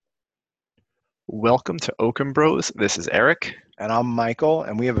Welcome to Oakham Bros. This is Eric. And I'm Michael,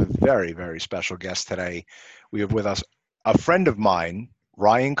 and we have a very, very special guest today. We have with us a friend of mine,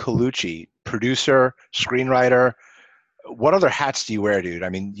 Ryan Colucci, producer, screenwriter. What other hats do you wear, dude? I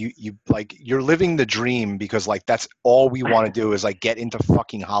mean, you like you're living the dream because like that's all we want to do is like get into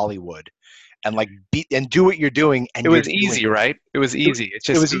fucking Hollywood and like be and do what you're doing, It and you're was doing easy, right? It was it. easy. It's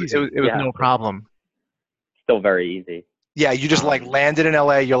It just was it easy. was, it was Yeah, no problem. still very easy. Yeah, you just like Um, landed in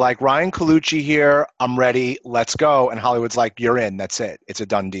LA. You're like Ryan Colucci here. I'm ready. Let's go. And Hollywood's like, you're in. That's it. It's a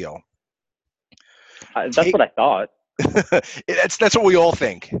done deal. that's Take what I thought. that's what we all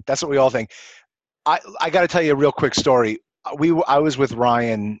think. That's what we all think. I got to tell you a real quick story. I was with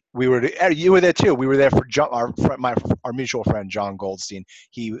Ryan. You were there too. We were there for our mutual friend John Goldstein.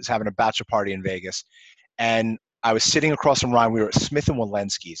 He was having a bachelor party in Vegas, and I was sitting across from Ryan. We were at Smith and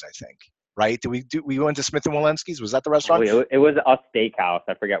Walensky's, I think. Right? We went to Smith and Walensky's? Was that the restaurant? It was a steakhouse.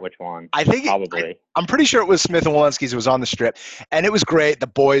 I forget which one. I think Probably. I'm pretty sure it was Smith and Walensky's. It was on the Strip, and it was great. The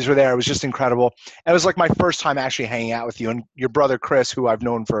boys were there. It was just incredible. It was like my first time actually hanging out with you and your brother Chris, who I've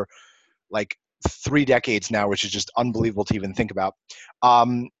known for like 3 decades now, which is just unbelievable to even think about.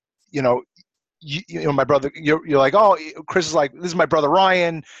 Um, you know, my brother, you're like, oh, Chris is like, this is my brother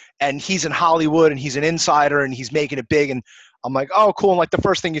Ryan, and he's in Hollywood, and he's an insider, and he's making it big, and I'm like, oh, cool. And like the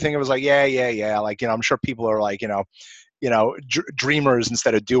first thing you think of was like, yeah. Like, I'm sure people are like, dreamers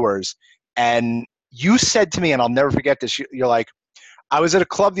instead of doers. And you said to me, and I'll never forget this, you're like, I was at a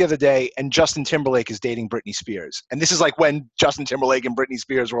club the other day and Justin Timberlake is dating Britney Spears. And this is like when Justin Timberlake and Britney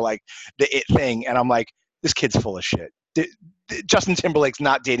Spears were like the it thing. And I'm like, this kid's full of shit. Justin Timberlake's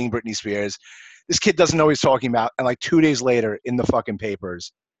not dating Britney Spears. This kid doesn't know what he's talking about. And like 2 days later in the fucking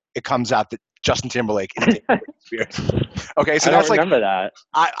papers, it comes out that Justin Timberlake is dating Britney Spears. Okay, so I don't that's like, remember that.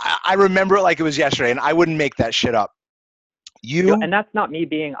 I remember it like it was yesterday, and I wouldn't make that shit up. And that's not me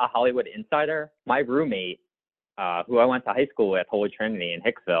being a Hollywood insider. My roommate, who I went to high school with, Holy Trinity in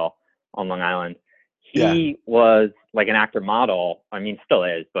Hicksville on Long Island, he was like an actor model. I mean, still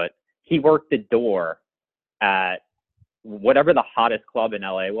is, but he worked the door at whatever the hottest club in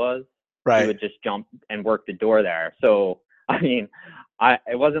LA was. Right. He would just jump and work the door there. So, I mean,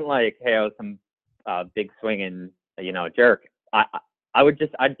 it wasn't like, hey, I was some big swinging, jerk.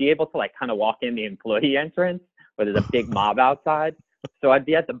 I'd be able to like kind of walk in the employee entrance where there's a big mob outside. So I'd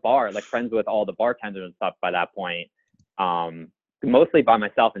be at the bar, like friends with all the bartenders and stuff by that point, mostly by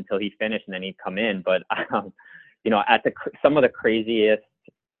myself until he finished and then he'd come in. But, at some of the craziest,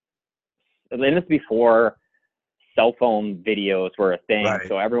 and this before cell phone videos were a thing. Right.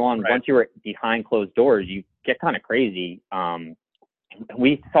 So everyone, once you were behind closed doors, you get kind of crazy.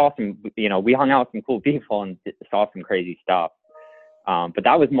 We saw some, we hung out with some cool people and saw some crazy stuff. But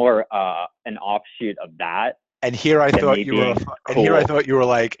that was more an offshoot of that. And here I thought you were, cool. and here I thought you were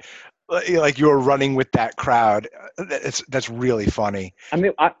like you were running with that crowd. That's really funny. I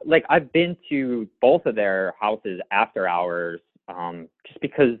mean, I've been to both of their houses after hours, just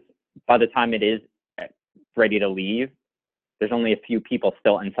because by the time it is ready to leave, there's only a few people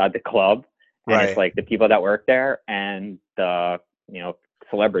still inside the club, and Right. It's like the people that work there and the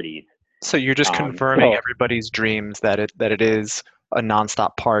celebrities. So you're just confirming everybody's dreams that it is a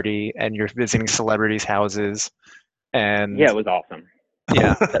nonstop party and you're visiting celebrities' houses. And yeah, it was awesome.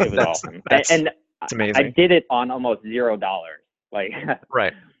 Yeah, it was awesome. It's amazing. I did it on almost $0. Like,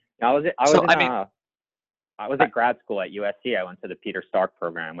 right. I was at grad school at USC. I went to the Peter Stark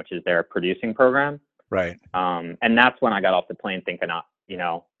program, which is their producing program. Right. And that's when I got off the plane thinking, I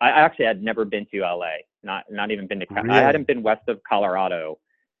actually had never been to LA, not even been to, Really? I hadn't been west of Colorado.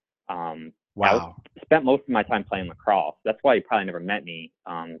 Wow. I spent most of my time playing lacrosse. That's why you probably never met me.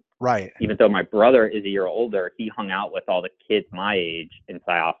 Right. Even though my brother is a year older, he hung out with all the kids my age in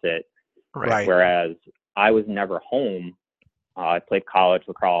Syosset. Right. Whereas I was never home. I played college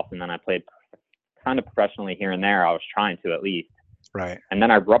lacrosse, and then I played kind of professionally here and there. I was trying to, at least. Right. And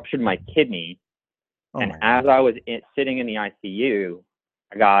then I ruptured my kidney. And as I was sitting in the ICU,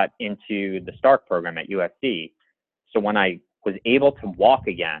 I got into the Stark program at USC. So when I was able to walk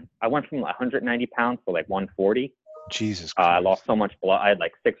again, I went from 190 pounds to like 140. Jesus. I lost so much blood. I had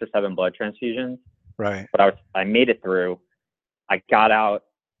like 6 or 7 blood transfusions. Right. But I made it through. I got out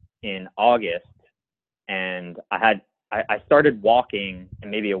in August, and I started walking, and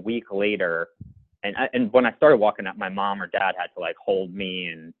maybe a week later, and when I started walking, my mom or dad had to like hold me,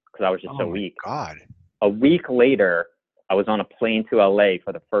 and because I was just so weak. God. A week later, I was on a plane to LA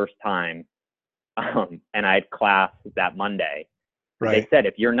for the first time, and I had class that Monday. Right. They said,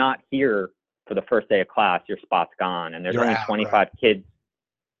 if you're not here for the first day of class, your spot's gone. And there's only 25 kids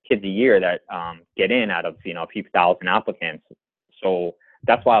a year that get in out of a few thousand applicants. So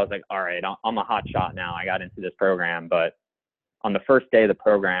that's why I was like, all right, I'm a hot shot now. I got into this program. But on the first day of the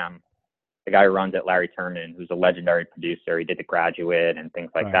program, the guy who runs it, Larry Terman, who's a legendary producer, he did The Graduate and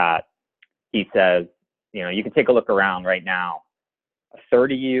things like that. He says, you can take a look around right now. A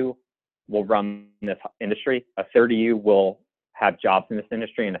third of you will run this industry. A third of you will have jobs in this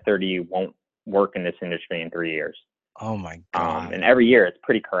industry, and a third of you won't work in this industry in 3 years. Oh my God. And every year it's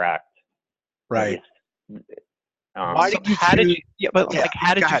pretty correct. Right. Why did you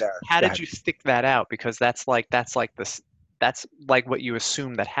how did you stick that out? Because that's like what you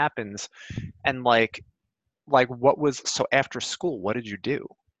assume that happens. And like what was, so after school, what did you do?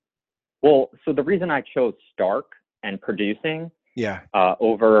 Well, so the reason I chose Stark and producing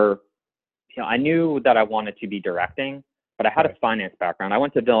over, I knew that I wanted to be directing, but I had a finance background. I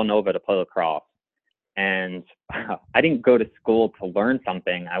went to Villanova to play lacrosse, and I didn't go to school to learn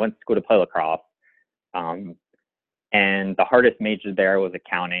something. I went to school to play lacrosse. And the hardest major there was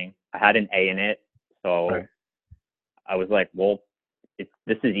accounting. I had an A in it. So I was like, well,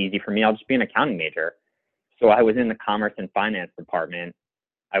 this is easy for me. I'll just be an accounting major. So I was in the commerce and finance department.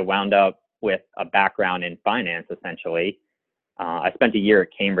 I wound up with a background in finance, essentially. I spent a year at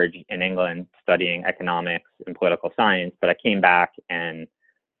Cambridge in England studying economics and political science, but I came back, and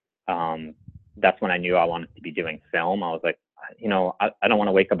that's when I knew I wanted to be doing film. I was like, I don't want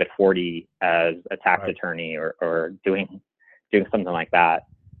to wake up at 40 as a tax attorney or doing something like that.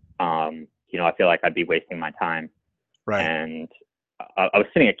 I feel like I'd be wasting my time. Right. And I was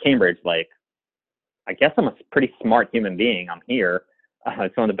sitting at Cambridge, like, I guess I'm a pretty smart human being. I'm here.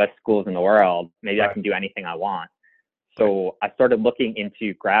 It's one of the best schools in the world. Maybe I can do anything I want. So I started looking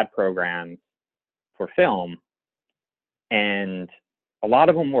into grad programs for film, and a lot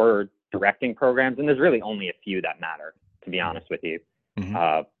of them were directing programs, and there's really only a few that matter, to be honest with you.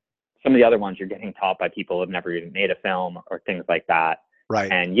 Some of the other ones you're getting taught by people who have never even made a film or things like that. Right.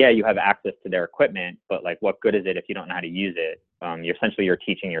 And yeah, you have access to their equipment, but like, what good is it if you don't know how to use it? You're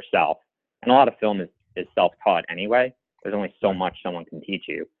teaching yourself. And a lot of film is self-taught anyway. There's only so much someone can teach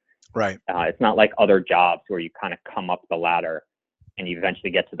you. Right. It's not like other jobs where you kind of come up the ladder and you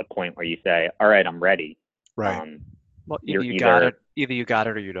eventually get to the point where you say, all right, I'm ready. Right. Well, either you got it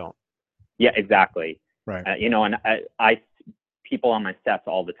or you don't. Yeah, exactly. Right. And I people on my sets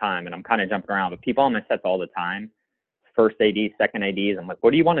all the time, and I'm kind of jumping around, but people on my sets all the time, first ADs, second ADs, I'm like,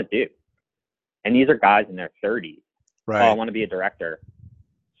 what do you want to do? And these are guys in their 30s. Right. Oh, I want to be a director.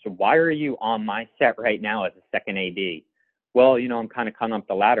 So why are you on my set right now as a second AD? Well, I'm kind of coming up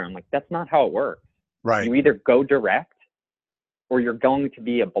the ladder. I'm like, that's not how it works. Right. You either go direct or you're going to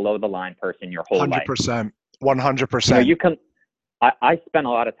be a below the line person your whole 100%. 100%. I spent a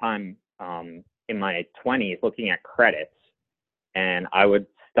lot of time in my 20s looking at credits, and I would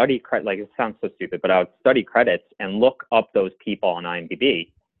study credit. Like, it sounds so stupid, but I would study credits and look up those people on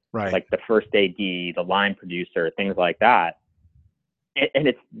IMDb, like the first AD, the line producer, things like that.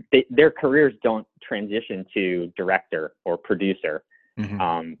 And their careers don't transition to director or producer.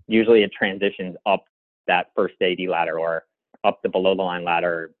 Usually it transitions up that first AD ladder or up the below the line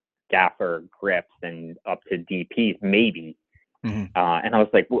ladder, gaffer, grips, and up to DPs maybe. And I was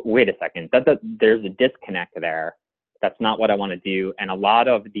like, wait a second, there's a disconnect there. That's not what I want to do. And a lot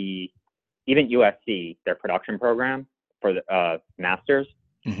of even USC, their production program for the masters,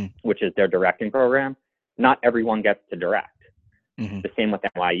 which is their directing program, not everyone gets to direct. The same with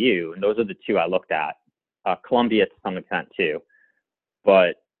NYU, and those are the two I looked at. Columbia to some extent too,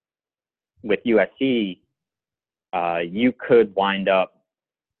 but with USC, you could wind up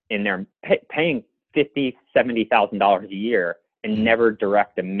in there paying $50,000, $70,000 a year and never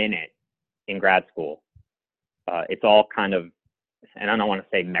direct a minute in grad school. It's all kind of, and I don't want to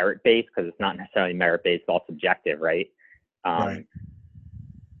say merit based because it's not necessarily merit based; it's all subjective, right?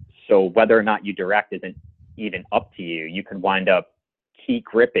 So whether or not you direct isn't even up to you. You could wind up key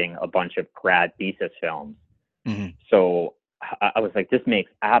gripping a bunch of grad thesis films. So I was like, this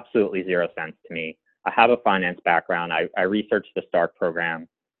makes absolutely zero sense to me. I have a finance background. I researched the Stark program.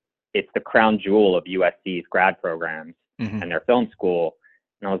 It's the crown jewel of USC's grad programs and their film school.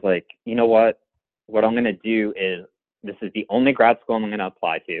 And I was like, you know what? What I'm going to do is, this is the only grad school I'm going to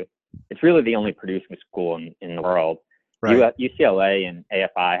apply to. It's really the only producing school in the world. UCLA and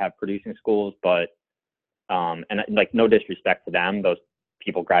AFI have producing schools, but and like, no disrespect to them, those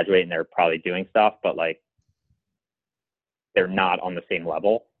people graduate and they're probably doing stuff, but like, they're not on the same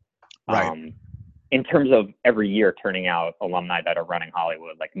level. In terms of every year turning out alumni that are running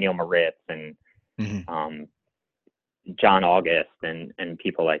Hollywood, like Neil Moritz and John August and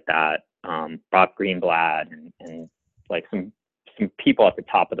people like that, Bob Greenblatt and like some people at the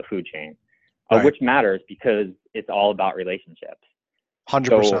top of the food chain, which matters because it's all about relationships.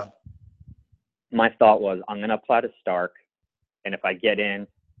 100%. So my thought was, I'm going to apply to Stark, and if I get in,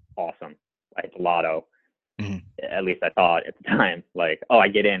 awesome. I hit the lotto. Mm-hmm. At least I thought at the time, like, oh, I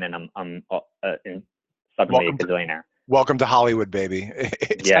get in and I'm suddenly a gazillionaire. Welcome to Hollywood, baby.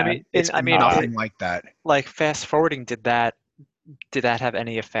 It's nothing like that. Like, fast forwarding, did that have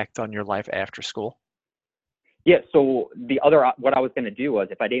any effect on your life after school? Yeah. So what I was going to do was,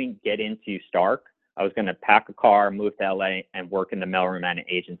 if I didn't get into Stark, I was going to pack a car, move to LA, and work in the mailroom at an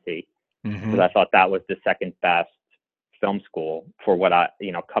agency. Mm-hmm. Because I thought that was the second best film school for what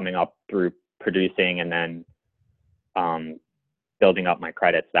coming up through producing and then building up my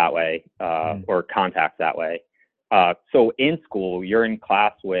credits that way, or contacts that way. So in school, you're in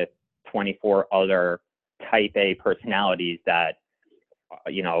class with 24 other type A personalities that,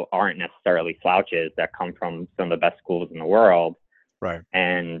 aren't necessarily slouches, that come from some of the best schools in the world. Right.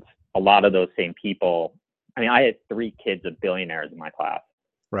 And a lot of those same people, I mean, I had 3 kids of billionaires in my class.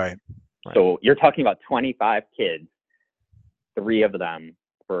 Right. So you're talking about 25 kids, 3 of them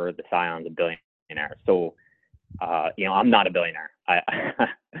were the scions of billionaires. So, I'm not a billionaire.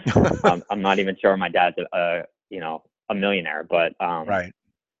 I'm not even sure my dad's a millionaire, but right.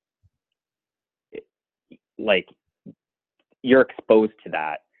 Like, you're exposed to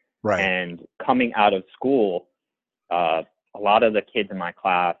that. Right. And coming out of school, a lot of the kids in my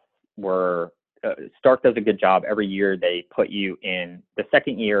class were, Stark does a good job. Every year they put you in, the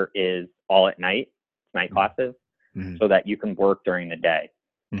second year is all at night classes, so that you can work during the day.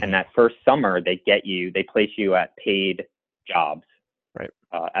 Mm-hmm. And that first summer they place you at paid jobs. Right.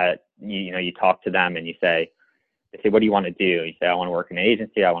 You talk to them and they say, what do you want to do? You say, I want to work in an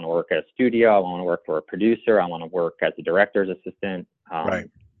agency. I want to work at a studio. I want to work for a producer. I want to work as a director's assistant. Right.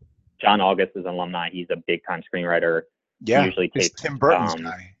 John August is an alumni. He's a big time screenwriter. Yeah. He usually He's takes Tim Burton's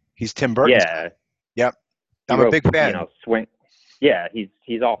guy. He's Tim Burton's guy. Yep. I'm a big fan. Yeah,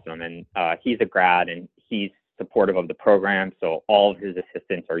 he's awesome. And he's a grad and he's supportive of the program. So all of his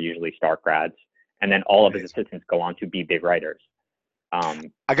assistants are usually Stark grads. And then all of his assistants go on to be big writers. I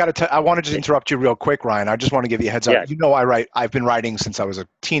wanted to interrupt you real quick, Ryan. I just want to give you a heads up. Yeah. I've been writing since I was a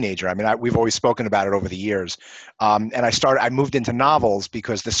teenager. I mean, we've always spoken about it over the years. And I moved into novels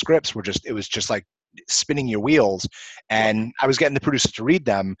because the scripts it was just like spinning your wheels, and I was getting the producers to read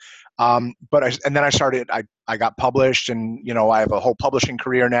them. Then I got published, and, I have a whole publishing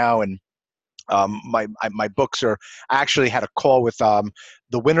career now, and my books are. I actually had a call with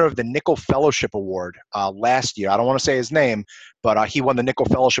the winner of the Nickel Fellowship Award last year. I don't want to say his name, but he won the Nickel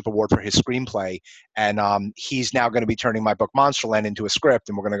Fellowship Award for his screenplay, and he's now going to be turning my book Monsterland into a script,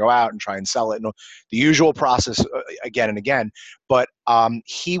 and we're going to go out and try and sell it. And the usual process again and again. But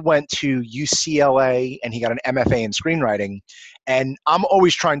he went to UCLA and he got an MFA in screenwriting. And I'm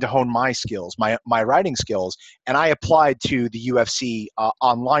always trying to hone my skills, my writing skills, and I applied to the UFC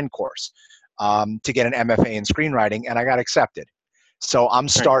online course to get an MFA in screenwriting, and I got accepted. So I'm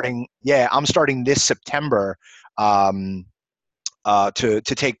starting this September to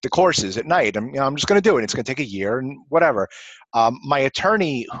take the courses at night. I'm just going to do it. It's going to take a year and whatever. My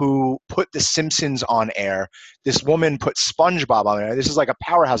attorney who put The Simpsons on air, this woman put SpongeBob on air. This is like a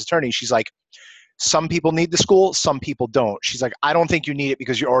powerhouse attorney. She's like, some people need the school, some people don't. She's like, I don't think you need it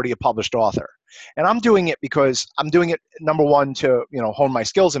because you're already a published author. And I'm doing it because I'm doing it, number one, to, hone my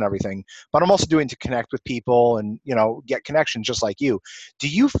skills and everything, but I'm also doing it to connect with people and, get connections just like you. Do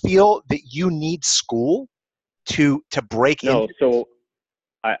you feel that you need school to break in? No, so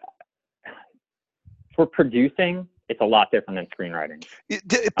for producing, it's a lot different than screenwriting.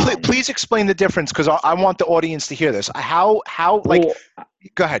 Please explain the difference, because I want the audience to hear this. Go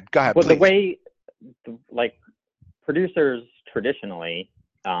ahead. Well, please. The way, producers traditionally,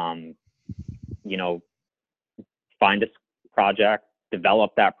 find a project,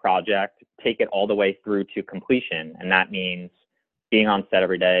 develop that project, take it all the way through to completion. And that means being on set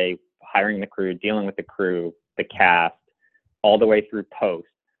every day, hiring the crew, dealing with the crew, the cast, all the way through post,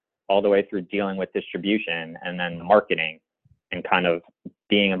 all the way through dealing with distribution and then marketing, and kind of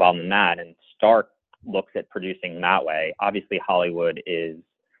being involved in that. And Stark looks at producing that way. Obviously, Hollywood is,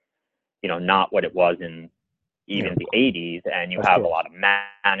 not what it was in even the 80s, and you have a lot of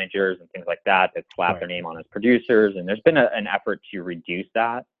managers and things like that slap their name on as producers, and there's been an effort to reduce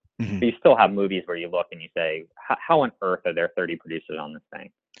that. Mm-hmm. But you still have movies where you look and you say, how on earth are there 30 producers on this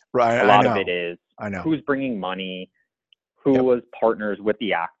thing? Right. A lot of it is who's bringing money, who was partners with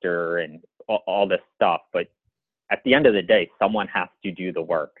the actor, and all this stuff. But at the end of the day, someone has to do the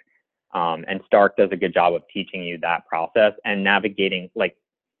work. And Stark does a good job of teaching you that process and navigating. Like,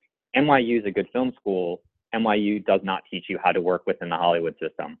 NYU is a good film school. NYU does not teach you how to work within the Hollywood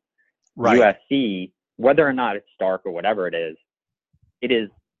system. Right. USC, whether or not it's Stark or whatever it is, it is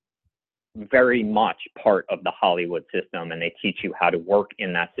very much part of the Hollywood system, and they teach you how to work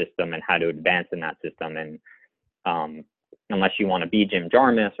in that system and how to advance in that system. And unless you want to be Jim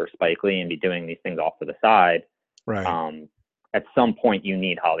Jarmusch or Spike Lee and be doing these things off to the side, right. At some point you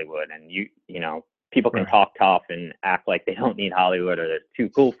need Hollywood, and you know, people can Right. talk tough and act like they don't need Hollywood or they're too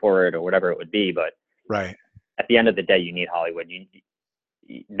cool for it or whatever it would be, but Right. at the end of the day, you need Hollywood.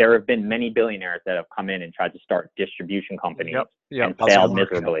 There have been many billionaires that have come in and tried to start distribution companies and failed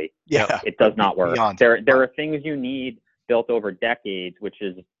miserably. Yeah. It does not work. Beyond. There are things you need built over decades, which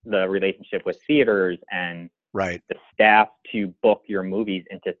is the relationship with theaters and Right. the staff to book your movies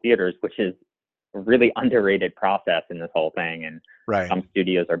into theaters, which is a really underrated process in this whole thing. And Right. some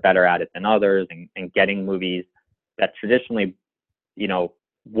studios are better at it than others, and getting movies that traditionally, you know,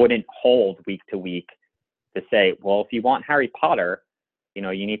 wouldn't hold week to week to say, well, if you want Harry Potter, you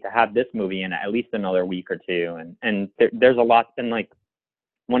know, you need to have this movie in at least another week or two. And there's a lot. And like,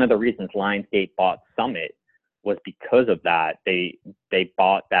 one of the reasons Lionsgate bought Summit was because of that. They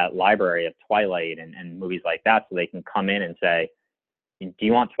bought that library of Twilight and movies like that, so they can come in and say, do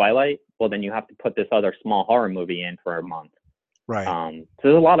you want Twilight? Well, then you have to put this other small horror movie in for a month. Right. So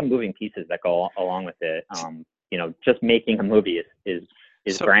there's a lot of moving pieces that go along with it. You know, just making a movie is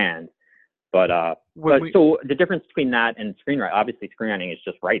So- grand. But so the difference between that and screenwriting, obviously screenwriting is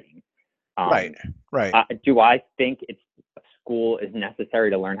just writing. Right. Right. Do I think school is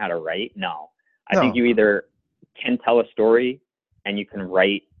necessary to learn how to write? No. I think No. you either can tell a story and you can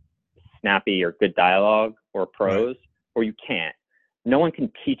write snappy or good dialogue or prose, or you can't. No one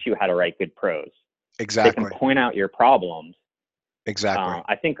can teach you how to write good prose. Exactly. They can point out your problems. Exactly.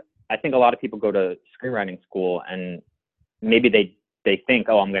 I think a lot of people go to screenwriting school and maybe they think,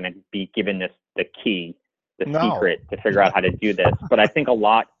 oh, I'm going to be given the key, the secret to figure out how to do this. But I think a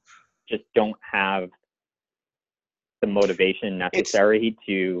lot just don't have the motivation necessary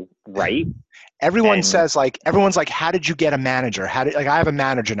to write. Everyone's like, how did you get a manager? I have a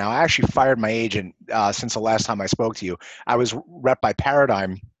manager now. I actually fired my agent since the last time I spoke to you. I was rep by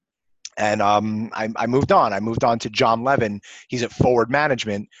Paradigm, and I moved on. I moved on to John Levin. He's at Forward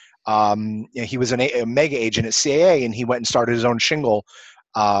Management. He was a mega agent at CAA, and he went and started his own shingle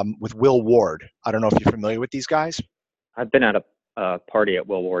with Will Ward. I don't know if you're familiar with these guys. I've been at a party at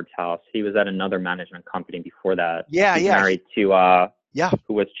Will Ward's house. He was at another management company before that. Yeah, He's yeah. married to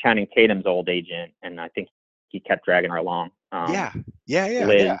who was Channing Tatum's old agent, and I think he kept dragging her along.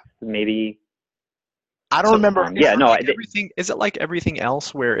 Liz, maybe. I don't remember. Everything is it like everything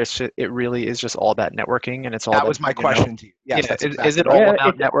else where it really is just all about networking and it's all that was my question to you. Yes, is it all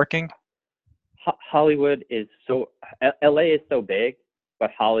about networking? Hollywood is so LA is so big,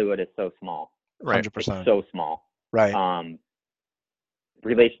 but Hollywood is so small. Right. 100%. It's so small. Right.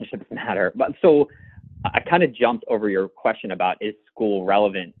 Relationships matter. But so I kind of jumped over your question about, is school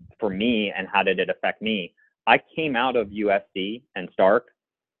relevant for me and how did it affect me? I came out of USC and Stark,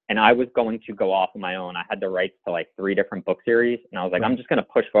 and I was going to go off on my own. I had the rights to like 3 different book series, and I was like, I'm just going to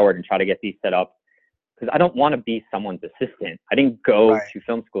push forward and try to get these set up because I don't want to be someone's assistant. I didn't go to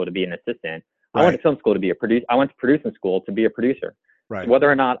film school to be an assistant. I went to film school to be a producer. I went to producing school to be a producer. Right. So whether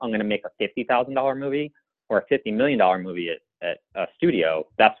or not I'm going to make a $50,000 movie or a $50 million movie at a studio,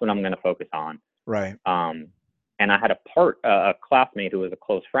 that's what I'm going to focus on. Right. And I had a classmate who was a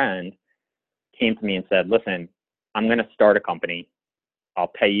close friend came to me and said, listen, I'm going to start a company. I'll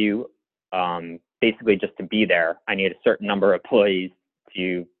pay you basically just to be there. I need a certain number of employees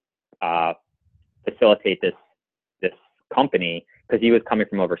to facilitate this company, because he was coming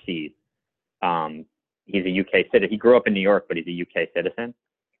from overseas. He's a UK citizen. He grew up in New York, but he's a UK citizen.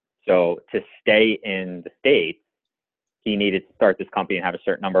 So to stay in the States, he needed to start this company and have a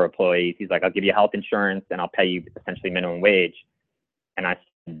certain number of employees. He's like, I'll give you health insurance and I'll pay you essentially minimum wage. And I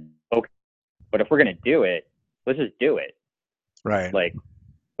said, okay, but if we're going to do it, let's just do it. Right. Like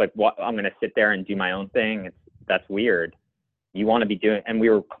what, I'm going to sit there and do my own thing. That's weird. You want to be doing, and we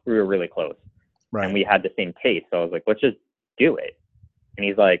were really close. Right. And we had the same taste. So I was like, let's just do it. And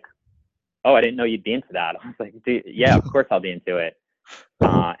he's like, oh, I didn't know you'd be into that. I was like, dude, yeah, of course I'll be into it.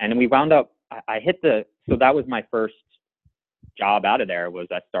 And we wound up, so that was my first job out of there. Was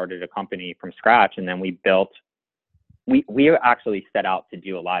I started a company from scratch, and then we actually set out to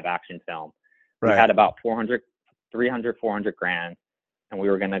do a live action film. Right. We had about 400 grand, and we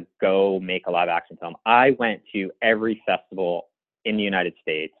were going to go make a live action film. I went to every festival in the United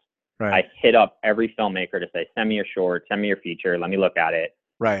States. Right. I hit up every filmmaker to say, send me your short, send me your feature, let me look at it.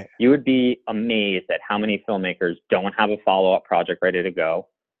 Right. You would be amazed at how many filmmakers don't have a follow-up project ready to go.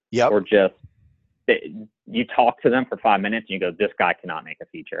 Yep. Or just, you talk to them for 5 minutes and you go, this guy cannot make a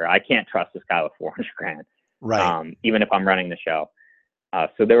feature. I can't trust this guy with 400 grand. Right. Even if I'm running the show.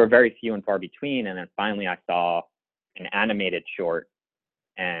 So there were very few and far between. And then finally I saw an animated short,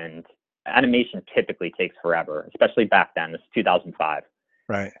 and animation typically takes forever, especially back then. This is 2005.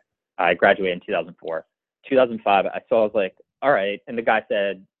 Right. I graduated in 2004. 2005, I was like, all right. And the guy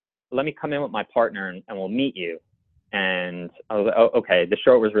said, let me come in with my partner and we'll meet you. And I was like, oh, okay. The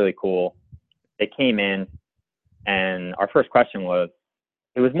short was really cool. They came in, and our first question was,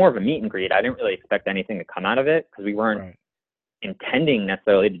 it was more of a meet and greet. I didn't really expect anything to come out of it because we weren't intending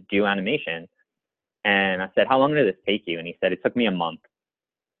necessarily to do animation. And I said, how long did this take you? And he said, it took me a month.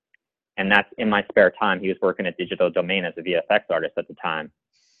 And that's in my spare time. He was working at Digital Domain as a VFX artist at the time.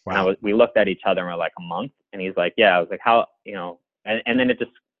 Wow. And we looked at each other and we're like, a month? And he's like, yeah. I was like, how, and then it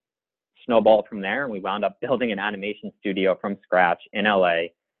just snowballed from there. And we wound up building an animation studio from scratch in LA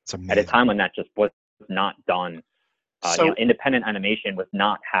at a time when that just was not done. Independent animation was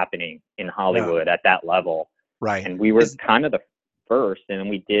not happening in Hollywood at that level. Right. And we were kind of the first, and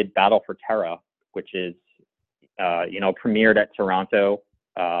we did Battle for Terra, which is, premiered at Toronto,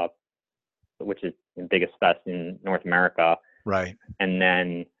 which is the biggest fest in North America. Right. And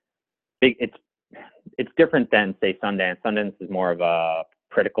then it's different than, say, Sundance. Sundance is more of a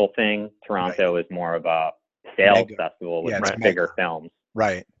critical thing. Toronto is more of a sales festival with much bigger films.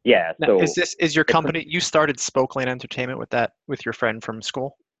 Right. Yeah. Now, so is your company, you started Spokeland Entertainment with your friend from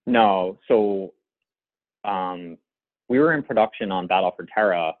school? No. So we were in production on Battle for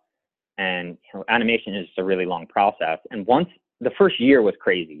Terra, and animation is just a really long process. And the first year was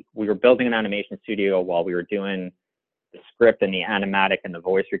crazy. We were building an animation studio while we were doing the script and the animatic and the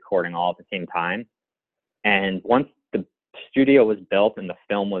voice recording all at the same time. And once the studio was built and the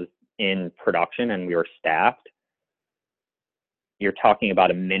film was in production and we were staffed, you're talking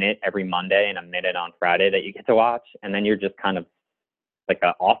about a minute every Monday and a minute on Friday that you get to watch. And then you're just kind of like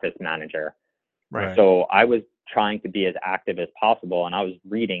an office manager. Right. So I was trying to be as active as possible. And I was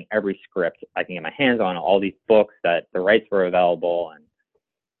reading every script I can get my hands on, all these books that the rights were available.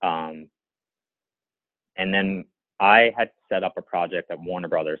 And then I had set up a project at Warner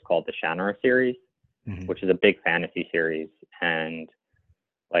Brothers called the Shannara series, which is a big fantasy series. And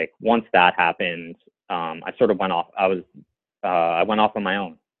like, once that happened, I sort of went off. I went off on my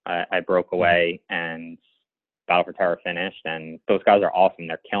own. I broke away, and Battle for Terra finished, and those guys are awesome.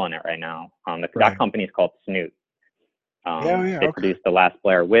 They're killing it right now. That company is called Snoot. They produced The Last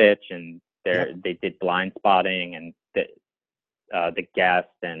Blair Witch, and they did Blind Spotting and the Guest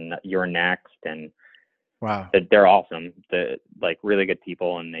and You're Next, and wow, they're awesome. Like, really good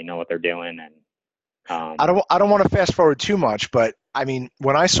people, and they know what they're doing. And I don't want to fast forward too much, but I mean,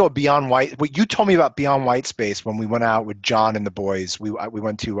 when I saw Beyond White, what you told me about Beyond White Space when we went out with John and the boys, we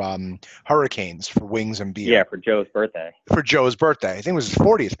went to Hurricanes for wings and beer. Yeah, for Joe's birthday. For Joe's birthday, I think it was his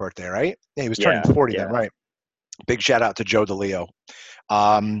 40th birthday, right? Yeah, he was turning 40 then, right? Big shout out to Joe DeLeo.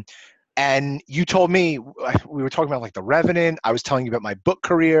 And you told me, we were talking about like The Revenant. I was telling you about my book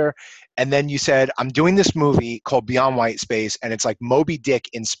career. And then you said, I'm doing this movie called Beyond White Space. And it's like Moby Dick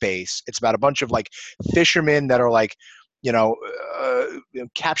in space. It's about a bunch of like fishermen that are like,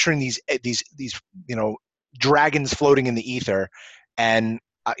 capturing these dragons floating in the ether. And,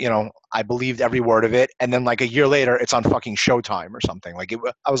 I believed every word of it. And then like a year later, it's on fucking Showtime or something. Like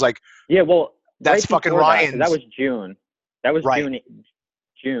I was like, yeah, well, that's fucking Ryan's. That was June. That was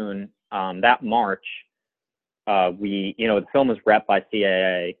June. That March, the film was repped by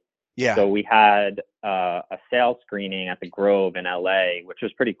CAA. Yeah. So we had a sales screening at the Grove in LA, which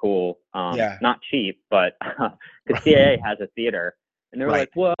was pretty cool. Not cheap, but because CAA has a theater, and they were like,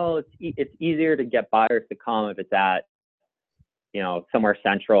 well, it's easier to get buyers to come if it's at, somewhere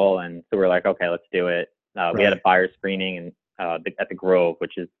central. And so we're like, okay, let's do it. We had a buyer screening and at the Grove,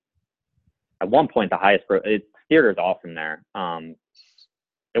 which is at one point the highest. Theater is awesome there.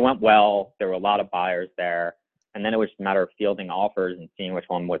 It went well. There were a lot of buyers there. And then it was just a matter of fielding offers and seeing which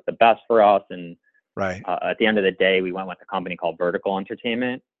one was the best for us. And at the end of the day, we went with a company called Vertical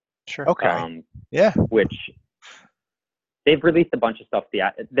Entertainment. Sure. Okay. Which they've released a bunch of stuff.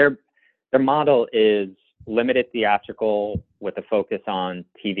 Their model is limited theatrical with a focus on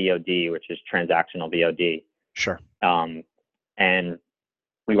TVOD, which is transactional VOD. Sure. And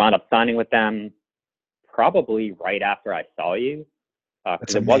we wound up signing with them probably right after I saw you.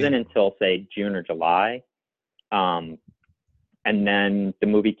 Because it wasn't until, say, June or July. And then the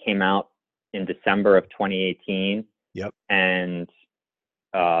movie came out in December of 2018. Yep. And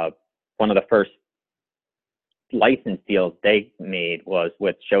one of the first license deals they made was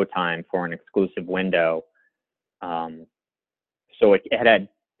with Showtime for an exclusive window. So it had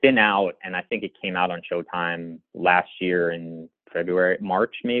been out, and I think it came out on Showtime last year in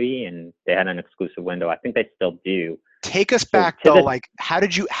March maybe, and they had an exclusive window. I think they still do. Take us back though. Like, how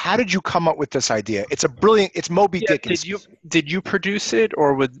did you come up with this idea? It's a brilliant. It's Moby Dick. Did you produce it,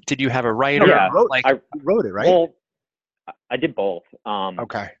 or did you have a writer? Yeah, I wrote it, right? Well, I did both.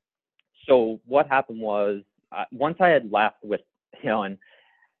 Okay. So what happened was, once I had left with, and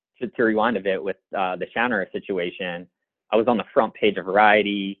to rewind a bit with the Shanner situation, I was on the front page of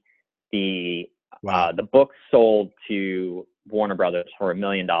Variety. The book sold to Warner Brothers for $1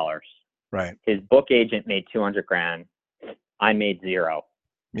 million. Right. His book agent made $200,000. I made $0.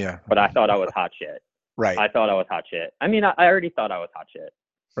 Yeah. But I thought I was hot shit. Right. I thought I was hot shit. I mean, I already thought I was hot shit.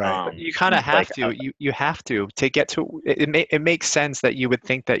 Right. But you kind of have to. You have to get to it. It makes sense that you would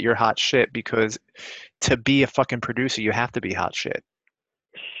think that you're hot shit, because to be a fucking producer, you have to be hot shit.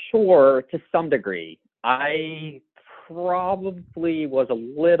 Sure, to some degree. I probably was a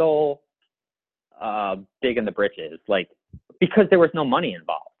little big in the britches, like, because there was no money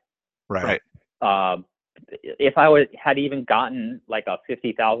involved. Right. If I had even gotten like a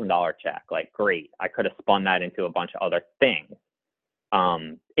 $50,000 check, like, great, I could have spun that into a bunch of other things.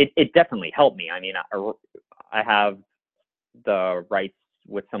 It definitely helped me. I mean, I have the rights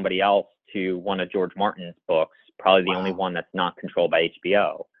with somebody else to one of George Martin's books, probably the only one that's not controlled by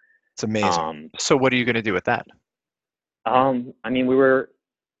HBO. It's amazing. So what are you going to do with that? I mean, we were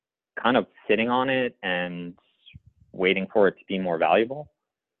kind of sitting on it and waiting for it to be more valuable.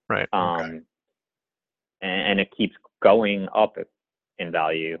 Right. Okay. And it keeps going up in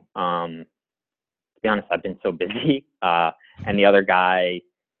value. To be honest, I've been so busy, and the other guy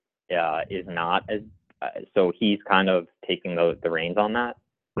is not as, so he's kind of taking the reins on that.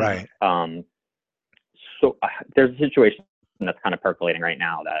 Right. So there's a situation that's kind of percolating right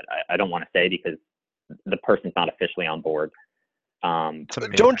now that I don't want to say because the person's not officially on board.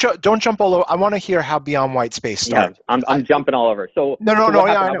 Don't jump all over. I want to hear how Beyond White Space started. Yeah, I'm jumping all over. So no.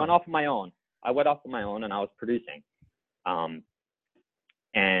 Yeah, I went off on my own. I went off on my own and I was producing.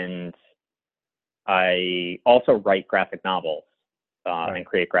 And I also write graphic novels and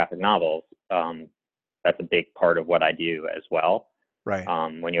create graphic novels. That's a big part of what I do as well. Right.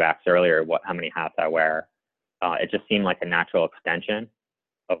 When you asked earlier how many hats I wear, it just seemed like a natural extension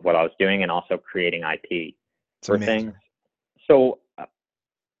of what I was doing, and also creating IP for things. So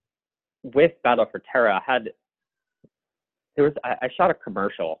with Battle for Terra, I shot a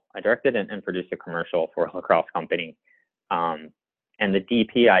commercial. I directed and produced a commercial for a lacrosse company. And the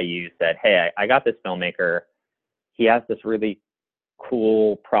DP I used said, hey, I got this filmmaker. He has this really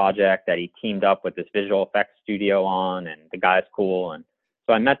cool project that he teamed up with this visual effects studio on, and the guy's cool. And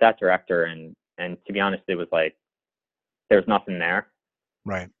so I met that director, and to be honest, it was like, there's nothing there.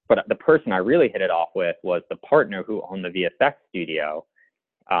 Right. But the person I really hit it off with was the partner who owned the VFX studio.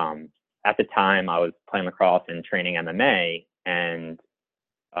 At the time, I was playing lacrosse and training MMA, and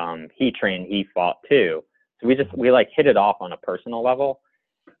he fought too. So we like hit it off on a personal level.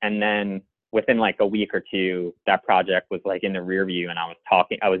 And then within like a week or two, that project was like in the rear view, and I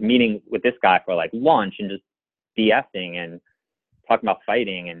was meeting with this guy for like lunch and just BSing and talking about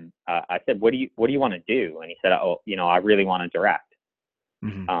fighting. And I said, what do you want to do? And he said, I really want to direct.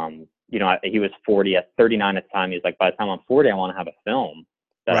 Mm-hmm. He was 39 at the time. He was like, by the time I'm 40, I want to have a film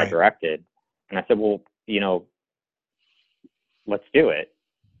that I directed. And I said, well, let's do it.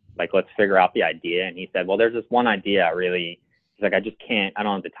 Like, let's figure out the idea. And he said, well, there's this one idea he's like, I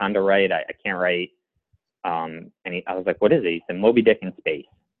don't have the time to write. I can't write. I was like, what is it? He said, Moby Dick in space.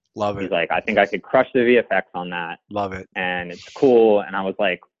 Love it. He's like, I think I could crush the VFX on that. Love it. And it's cool. And I was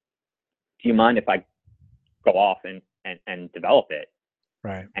like, do you mind if I go off and develop it?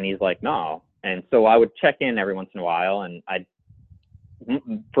 Right. And he's like, no. And so I would check in every once in a while. And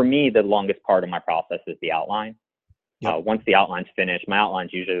for me, the longest part of my process is the outline. Yep. Once the outline's finished, my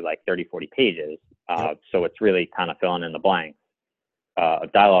outline's usually like 30, 40 pages. So it's really kind of filling in the blanks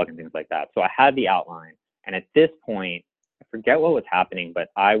of dialogue and things like that. So I had the outline. And at this point, I forget what was happening, but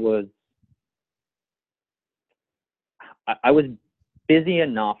I was busy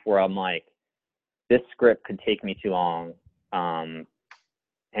enough where I'm like, this script could take me too long.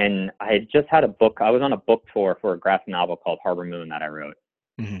 And I had just had I was on a book tour for a graphic novel called Harbor Moon that I wrote.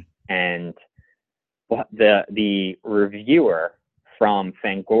 Mm-hmm. And the reviewer from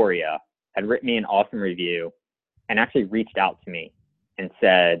Fangoria had written me an awesome review and actually reached out to me and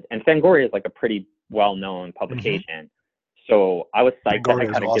said, and Fangoria is like a pretty well-known publication. Mm-hmm. So I was psyched that I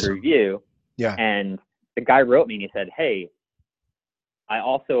got a good review. Yeah. And the guy wrote me and he said, hey, I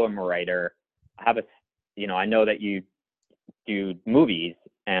also am a writer. I know that you do movies,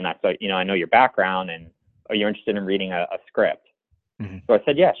 and I thought, I know your background, and are you interested in reading a script? Mm-hmm. So I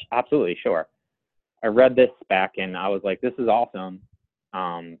said, yes, absolutely, sure. I read this back and I was like, this is awesome.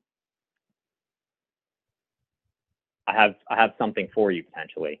 I have something for you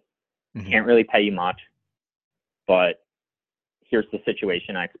potentially. Mm-hmm. Can't really pay you much, but here's the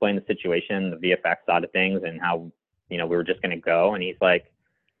situation. I explained the situation, the VFX side of things, and how, you know, we were just going to go. And he's like,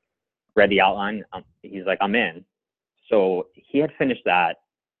 read the outline. He's like, I'm in. So he had finished that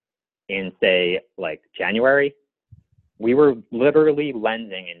in, say, like January. We were literally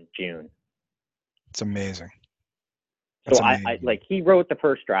lensing in June. It's amazing. That's so amazing. I like, he wrote the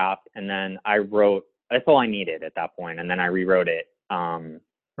first draft, and then I wrote, that's all I needed at that point. And then I rewrote it.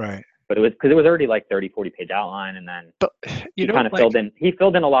 Right. But it was because it was already like 30, 40 page outline. And then he kind of filled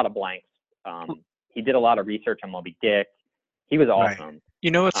in a lot of blanks. He did a lot of research on Moby Dick. He was awesome. Right.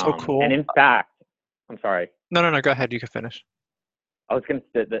 You know, it's so cool. And in fact, I'm sorry. No, go ahead. You can finish. I was going to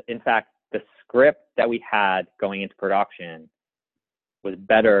say that, in fact, the script that we had going into production was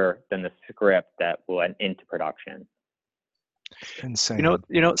better than the script that went into production. Insane.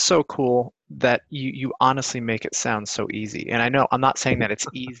 You know, it's so cool that you honestly make it sound so easy. And I know I'm not saying that it's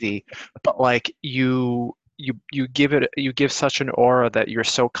easy, but like you give such an aura that you're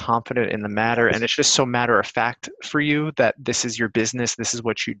so confident in the matter, and it's just so matter of fact for you that this is your business, this is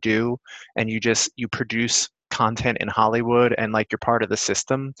what you do, and you produce content in Hollywood, and like you're part of the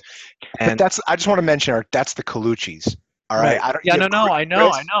system. And but I just want to mention, Art, that's the Colucci's. All right. I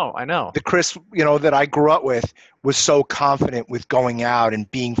know. The Chris, you know, that I grew up with was so confident with going out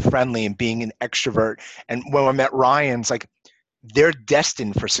and being friendly and being an extrovert. And when I met Ryan's, like, they're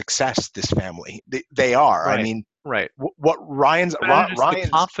destined for success. This family, they are. Right. I mean, right. What Ryan's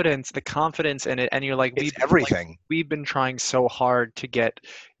the confidence in it, and you're like, we've been trying so hard to get,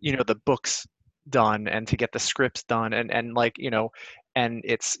 you know, the books done and to get the scripts done, and like, you know. And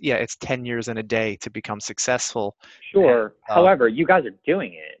it's 10 years in a day to become successful. Sure. However, you guys are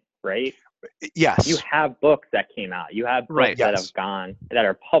doing it, right? Yes. You have books that came out. You have books that have gone, that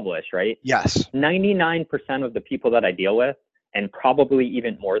are published, right? Yes. 99% of the people that I deal with, and probably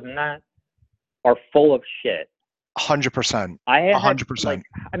even more than that, are full of shit. 100%. 100%. Like,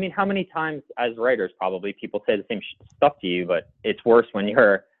 I mean, how many times as writers, probably people say the same stuff to you, but it's worse when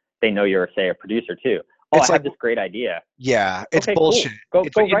they know you're, say, a producer too. Oh, I have this great idea. Yeah, it's bullshit. Cool.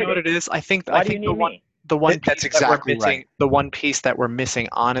 Go you know what it is? I think the one piece that we're missing,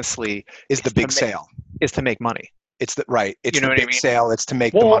 honestly, is the big sale. Is to make money. It's the big sale. It's to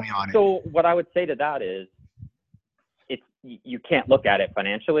make the money on it. So what I would say to that is, you can't look at it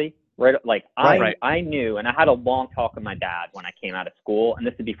financially, right? Like I knew, and I had a long talk with my dad when I came out of school, and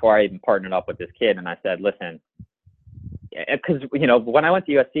this is before I even partnered up with this kid. And I said, listen, because, you know, when I went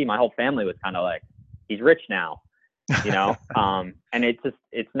to USC, my whole family was kind of like, he's rich now, you know, and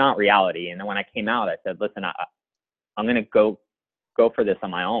it's not reality. And then when I came out, I said, listen, I'm going to go for this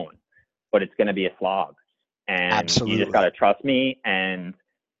on my own, but it's going to be a slog. And Absolutely. You just got to trust me, and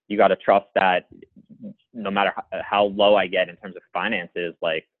you got to trust that no matter how low I get in terms of finances,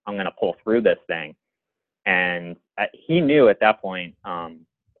 like, I'm going to pull through this thing. And he knew at that point,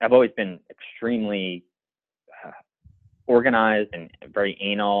 I've always been extremely organized and very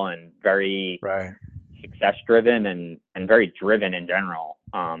anal and very success driven and very driven in general.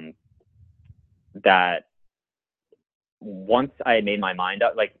 That once I had made my mind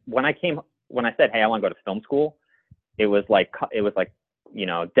up, like when I said, hey, I want to go to film school, it was like, you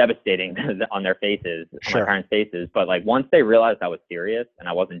know, devastating on their faces, on my parents' faces. But like, once they realized I was serious and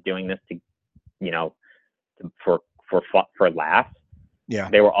I wasn't doing this to, you know, for laughs,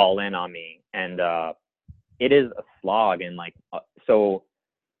 they were all in on me. And it is a slog. And like,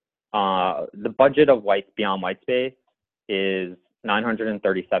 the budget of Beyond Whitespace is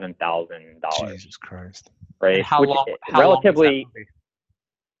 $937,000. Jesus Christ! Right? And how long?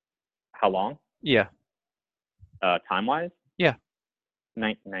 How long? Yeah. Time wise? Yeah.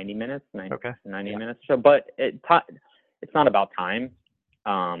 90 minutes. 90 minutes. So, but it's not about time,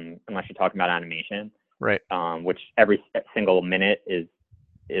 unless you're talking about animation, right? Which every single minute is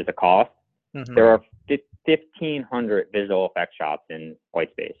a cost. Mm-hmm. There are 1,500 visual effects shots in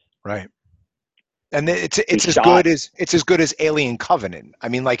Whitespace. Right. And it's as good as Alien Covenant. I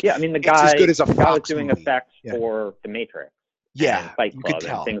mean, like, yeah, I mean, the guy as good as a Fox was doing movie. Effects for The Matrix. Yeah, and Fight Club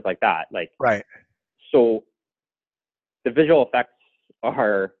and things like that. Like, right. So the visual effects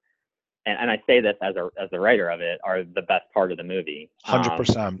are, and I say this as the writer of it, are the best part of the movie.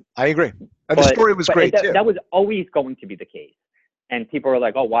 100%. I agree. And the story was great too. That was always going to be the case. And people were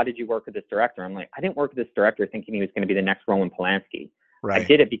like, oh, why did you work with this director? I'm like, I didn't work with this director thinking he was going to be the next Roman Polanski. Right. I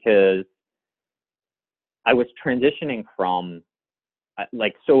did it because I was transitioning from,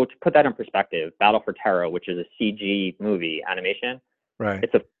 so to put that in perspective, Battle for Terra, which is a CG movie animation, right?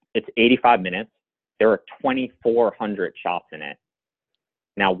 It's 85 minutes. There are 2,400 shots in it.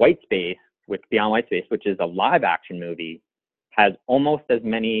 Now, Whitespace with Beyond Whitespace, which is a live action movie, has almost as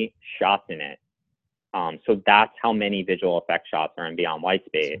many shots in it. So that's how many visual effect shots are in Beyond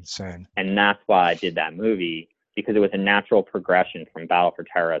Whitespace. Insane. And that's why I did that movie, because it was a natural progression from Battle for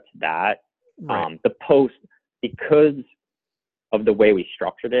Terra to that. Right. The post, because of the way we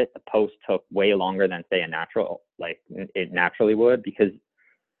structured it, the post took way longer than say it naturally would, because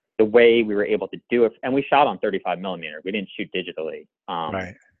the way we were able to do it, and we shot on 35 millimeter. We didn't shoot digitally,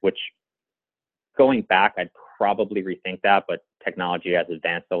 Right. which going back, I'd probably rethink that, but technology has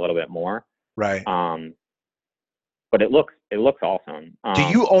advanced a little bit more. Right. But it looks awesome. Do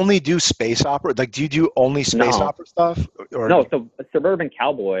you only do space opera? Like, do you do only space opera stuff? Or no. So Suburban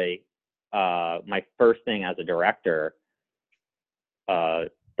Cowboy, my first thing as a director, the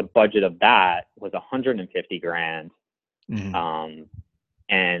budget of that was $150,000. Mm-hmm.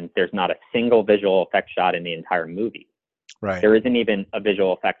 And there's not a single visual effects shot in the entire movie. Right. There isn't even a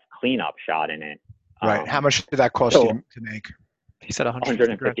visual effects cleanup shot in it. Right. How much did that cost you to make? He said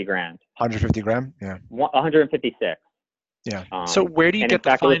 $150,000. $150,000. Yeah. 156. Yeah. So where do you get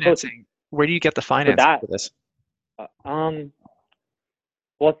the financing? Where do you get the financing for this? Well,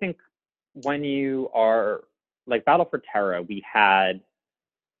 I think when you are like Battle for Terra, we had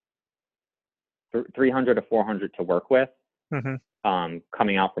 300 to 400 to work with. Mm-hmm.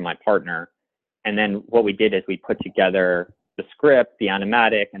 Coming out from my partner. And then what we did is we put together the script, the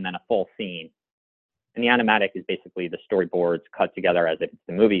animatic, and then a full scene. And the animatic is basically the storyboards cut together as if it's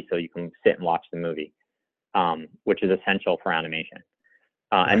the movie, so you can sit and watch the movie, which is essential for animation.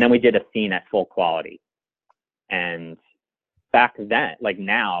 And then we did a scene at full quality. And back then, like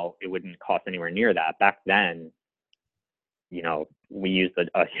now, it wouldn't cost anywhere near that. Back then, we used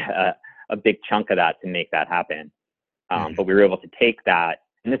a big chunk of that to make that happen. But we were able to take that,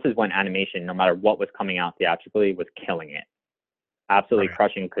 and this is when animation, no matter what was coming out theatrically, was killing it, absolutely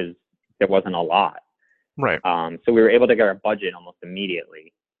crushing, because there wasn't a lot. Right. So we were able to get our budget almost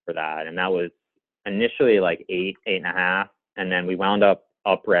immediately for that, and that was initially like 8.5, and then we wound up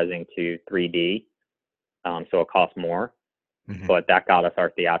resing to 3D, so it cost more, but that got us our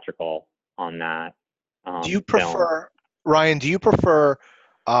theatrical on that. Do you prefer, Ryan? Do you prefer?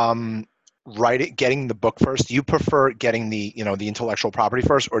 Getting the book first? Do you prefer getting the intellectual property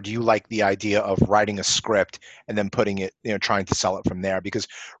first, or do you like the idea of writing a script and then putting it, trying to sell it from there? Because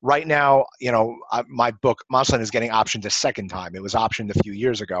right now, my book Muslim is getting optioned a second time. It was optioned a few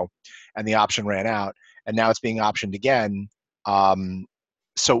years ago, and the option ran out, and now it's being optioned again.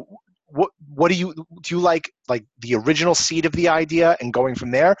 So what do you like the original seed of the idea and going from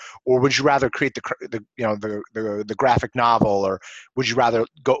there, or would you rather create the graphic novel, or would you rather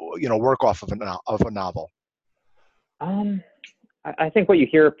go work off of a novel? I think what you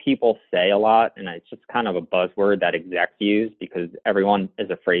hear people say a lot, and it's just kind of a buzzword that execs use because everyone is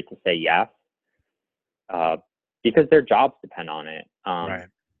afraid to say yes, because their jobs depend on it. Right.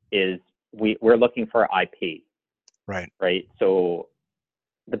 Is we're looking for IP. Right. So,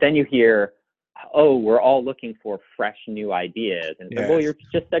 but then you hear, oh, we're all looking for fresh new ideas. And well, you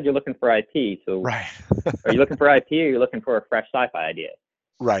just said you're looking for IP. So are you looking for IP, or are you looking for a fresh sci-fi idea?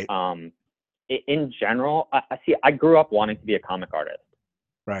 Right. In general, I grew up wanting to be a comic artist.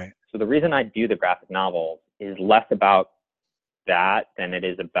 Right. So the reason I do the graphic novels is less about that than it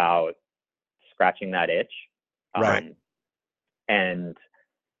is about scratching that itch. Right. And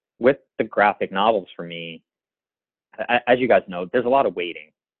with the graphic novels, for me, as you guys know, there's a lot of waiting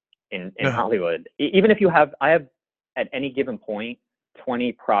in Hollywood. Even if I have at any given point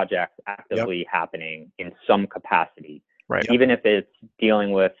 20 projects actively happening in some capacity. Right. Even if it's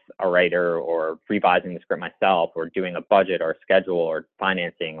dealing with a writer or revising the script myself or doing a budget or a schedule or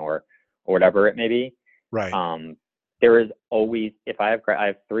financing or whatever it may be. Right. There is always, if I have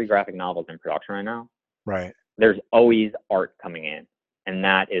 3 graphic novels in production right now. Right. There's always art coming in, and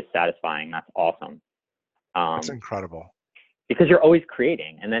that is satisfying. That's awesome. That's incredible. Because you're always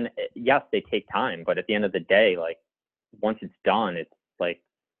creating, and then yes, they take time, but at the end of the day, like once it's done, it's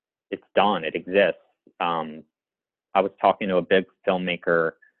done. It exists. I was talking to a big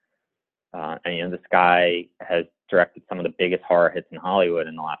filmmaker, and this guy has directed some of the biggest horror hits in Hollywood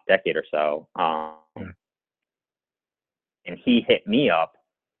in the last decade or so. And he hit me up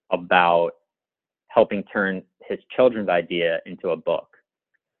about helping turn his children's idea into a book.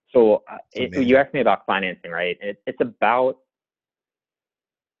 So you asked me about financing, right? It's about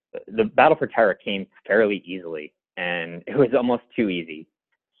the Battle for Terra came fairly easily, and it was almost too easy,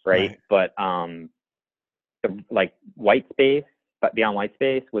 right? But like Whitespace, but Beyond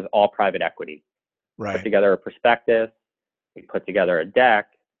Whitespace was all private equity. Right. Put together a prospectus, we put together a deck,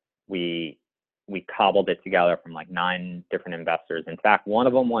 we we cobbled it together from like 9 different investors. In fact, one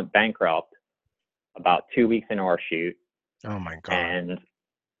of them went bankrupt about 2 weeks into our shoot. Oh my God. And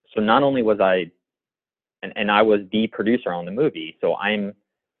so not only was I, and I was the producer on the movie, so I'm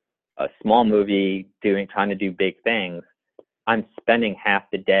a small movie trying to do big things. I'm spending half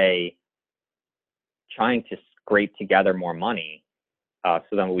the day trying to scrape together more money, so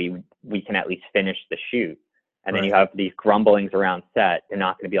then we can at least finish the shoot. And then you have these grumblings around set. They're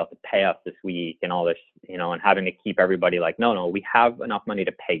not going to be able to pay us this week and all this, you know, and having to keep everybody like, no, we have enough money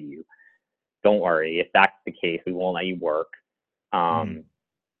to pay you. Don't worry. If that's the case, we won't let you work.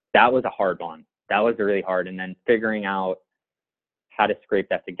 That was a hard one. That was really hard. And then figuring out how to scrape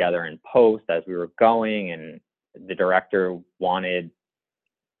that together in post as we were going, and the director wanted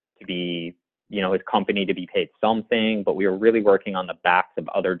to be, you know, his company to be paid something, but we were really working on the backs of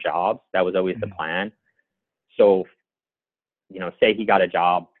other jobs. That was always the plan. So, you know, say he got a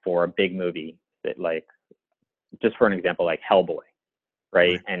job for a big movie that, like, just for an example, like Hellboy,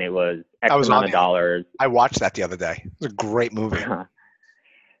 right? And it was X amount of dollars. I watched that the other day. It was a great movie.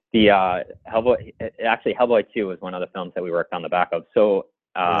 The Hellboy, actually Hellboy 2 was one of the films that we worked on the back of. So,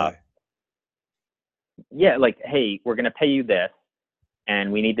 Really? yeah, like, hey, we're going to pay you this,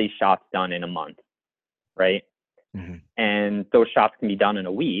 and we need these shots done in a month, right? And those shots can be done in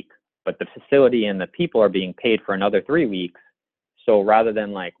a week, but the facility and the people are being paid for another 3 weeks. So rather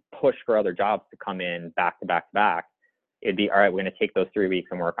than like push for other jobs to come in back to back to back, it'd be, all right, we're going to take those 3 weeks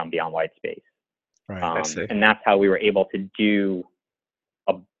and work on Beyond White Space. Right. And that's how we were able to do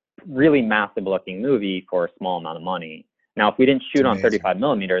a really massive looking movie for a small amount of money. Now, if we didn't shoot on 35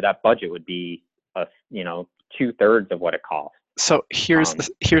 millimeter, that budget would be, you know, 2/3 of what it costs. So here's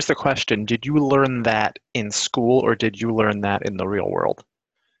the question: did you learn that in school, or did you learn that in the real world?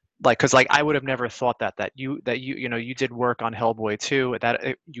 Like, because like I would have never thought that you know, you did work on Hellboy 2,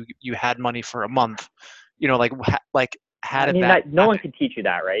 that you had money for a month, you know, like how did that? No one can teach you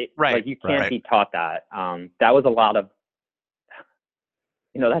that, right? Right. Like, you can't be taught that. That was a lot of,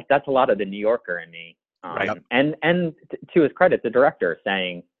 you know, that's a lot of the New Yorker in me. And to his credit, the director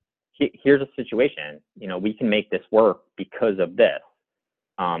saying, here's a situation, you know, we can make this work because of this.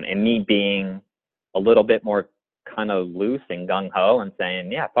 And me being a little bit more kind of loose and gung-ho and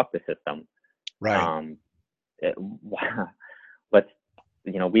saying, yeah, fuck the system. Right. Let's,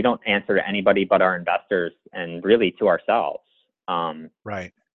 you know, we don't answer to anybody but our investors, and really to ourselves.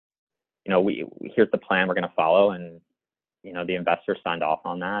 Right. You know, here's the plan we're going to follow, and, you know, the investors signed off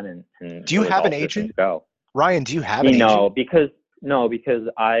on that. And do you have an agent? Ryan, do you have an agent? No, because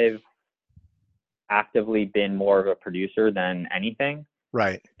I've actively been more of a producer than anything.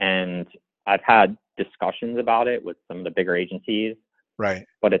 Right. And I've had discussions about it with some of the bigger agencies. Right.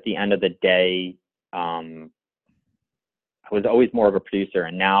 But at the end of the day, I was always more of a producer,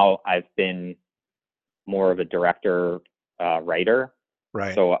 and now I've been more of a director, writer.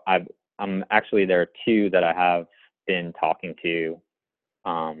 Right. So I'm actually, there are 2 that I have been talking to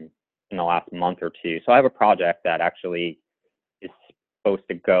in the last month or 2. So I have a project that actually is supposed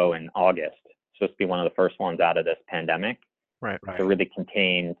to go in August. It's supposed to be one of the first ones out of this pandemic. Right. It's a really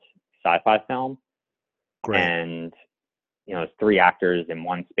contained sci-fi film. Great. And, you know, it's 3 actors in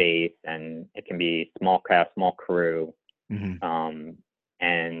one space, and it can be small cast, small crew.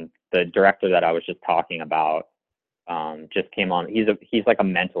 And the director that I was just talking about just came on. He's like a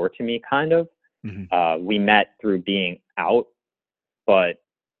mentor to me, kind of. We met through being out, but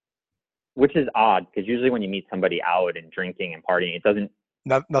which is odd, because usually when you meet somebody out and drinking and partying, it doesn't.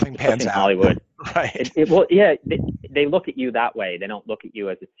 Nothing pans out. Hollywood. Right. Well, yeah, they look at you that way. They don't look at you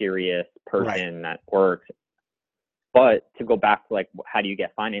as a serious person that works. But to go back to like, how do you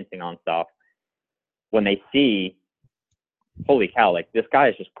get financing on stuff? When they see, holy cow, like, this guy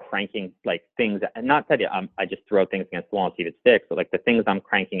is just cranking like things, and not that I just throw things against the wall and see if it sticks, but like the things I'm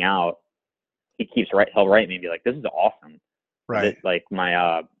cranking out, he'll write me and be like, this is awesome. Right. Like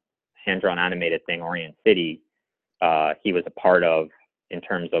my hand-drawn animated thing, Orient City, he was a part of, in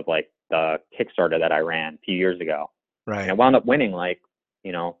terms of like the Kickstarter that I ran a few years ago. Right. And I wound up winning like,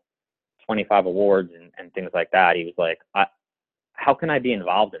 you know, 25 awards and things like that. He was like, how can I be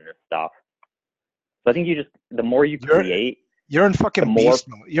involved in this stuff? So I think the more you create, you're in fucking beast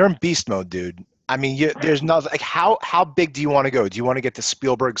mode. You're in beast mode, dude. I mean, there's nothing like, how big do you want to go? Do you want to get to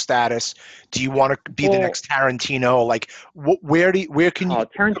Spielberg status? Do you want to be the next Tarantino? Like, where can you?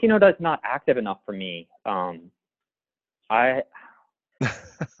 Tarantino is not active enough for me.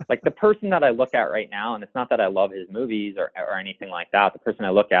 Like, the person that I look at right now, and it's not that I love his movies or anything like that. The person I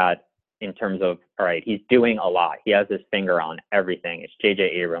look at in terms of, all right, he's doing a lot. He has his finger on everything. It's J.J.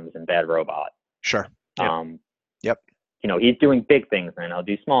 Abrams and Bad Robot. Sure. Yep. you know, he's doing big things and I'll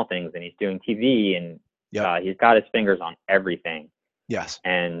do small things, and he's doing TV, and he's got his fingers on everything. Yes.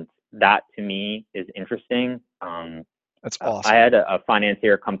 And that to me is interesting. That's awesome. I had a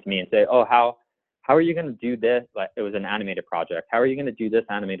financier come to me and say, "Oh, how are you going to do this?" Like, it was an animated project. "How are you going to do this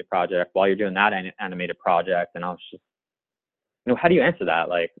animated project while you're doing that animated project?" And I was just, you know, how do you answer that?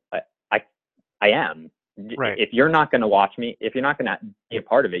 Like, I am. Right. If you're not going to watch me, if you're not going to be a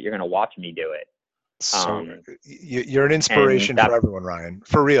part of it, you're going to watch me do it. So you're an inspiration for everyone, Ryan.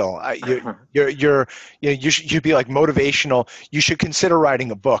 For real, you should be like motivational. You should consider writing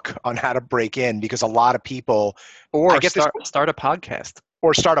a book on how to break in, because a lot of people, or start a podcast,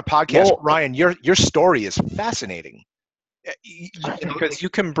 Well, Ryan, your story is fascinating. Because you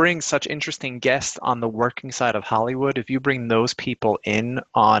can bring such interesting guests on the working side of Hollywood. If you bring those people in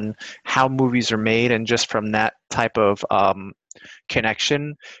on how movies are made, and just from that type of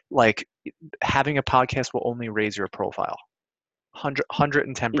connection, like, having a podcast will only raise your profile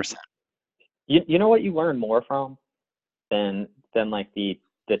 110%. You know what you learn more from than like the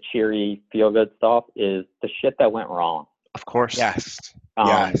cheery feel good stuff is the shit that went wrong. Of course. Yes.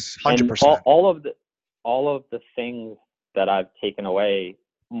 Yes. 100%. And all of the things that I've taken away,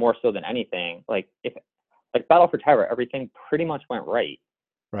 more so than anything, like Battle for Terra, everything pretty much went right.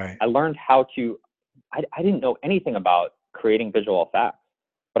 Right. I learned how to. I didn't know anything about creating visual effects,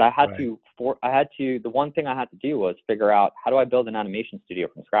 but I had to. The one thing I had to do was figure out, how do I build an animation studio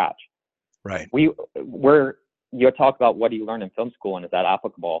from scratch. Right. You talk about what do you learn in film school, and is that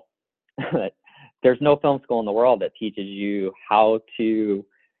applicable? There's no film school in the world that teaches you how to,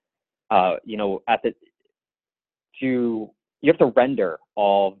 you have to render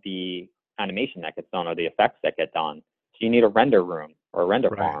all the animation that gets done, or the effects that get done. So you need a render room or a render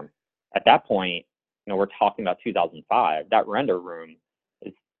farm. At that point, we're talking about 2005. That render room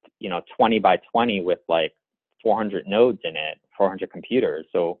is, 20 by 20 with like 400 nodes in it, 400 computers.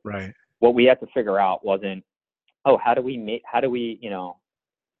 So what we had to figure out wasn't, how do we,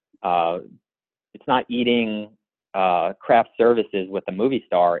 it's not eating craft services with a movie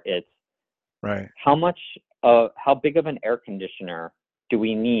star. It's how big of an air conditioner do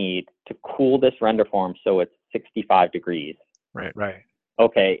we need to cool this render farm so it's 65 degrees? Right.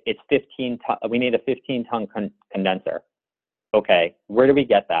 Okay, it's 15 ton. We need a 15-ton condenser. Okay, where do we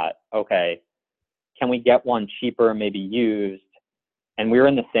get that? Okay, can we get one cheaper, maybe used? And we were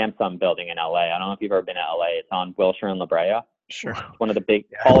in the Samsung building in LA. I don't know if you've ever been to LA. It's on Wilshire and La Brea. Sure. It's one of the big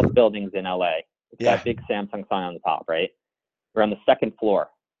tallest buildings in LA. It's got a big Samsung sign on the top, right? We're on the second floor.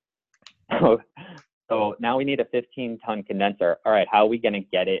 So now we need a 15-ton condenser. All right, how are we going to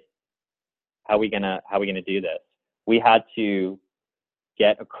get it? How are we going to do this? We had to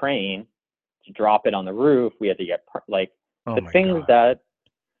get a crane to drop it on the roof. We had to get the things that,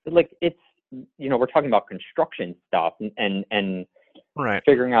 like, it's, we're talking about construction stuff and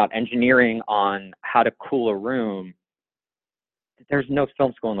figuring out engineering on how to cool a room. There's no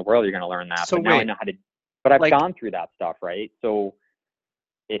film school in the world you're going to learn that. But now I know how to. But I've gone through that stuff, right? So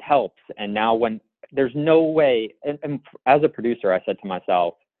it helps. And now when there's no way, and as a producer, I said to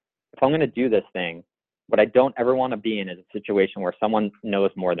myself, if I'm going to do this thing, what I don't ever want to be in is a situation where someone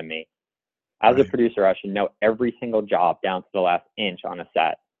knows more than me. As a producer, I should know every single job down to the last inch on a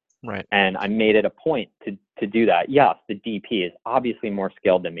set. Right. And I made it a point to do that. Yes, the DP is obviously more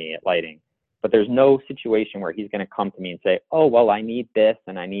skilled than me at lighting, but there's no situation where he's going to come to me and say, "Oh, well, I need this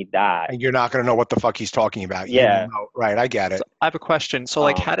and I need that." And you're not going to know what the fuck he's talking about. Yeah. Right. I get it. So I have a question.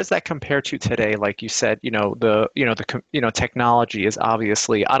 So, how does that compare to today? Like you said, the technology is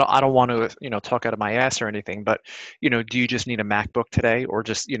obviously, I don't want to, talk out of my ass or anything, but, do you just need a MacBook today, or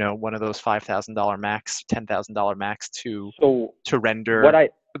just, one of those $5,000 Macs, $10,000 Macs to render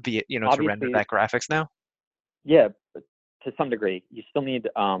to render that graphics now? Yeah, to some degree. You still need,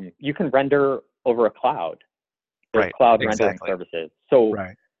 you can render over a cloud. There's cloud rendering services. So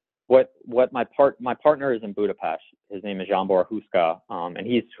what my partner is in Budapest. His name is Zsombor Huska, and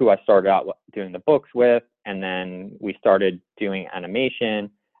he's who I started out doing the books with, and then we started doing animation.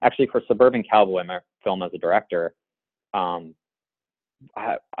 Actually, for Suburban Cowboy, my film as a director, I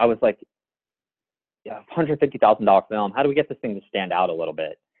was like, $150,000 film. How do we get this thing to stand out a little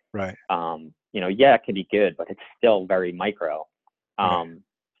bit? Right. It could be good, but it's still very micro. And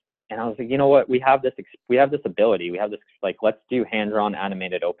I was like, you know what? We have this ability. We have this, let's do hand-drawn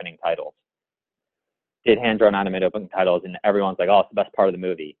animated opening titles. Did hand-drawn animated opening titles, and everyone's like, oh, it's the best part of the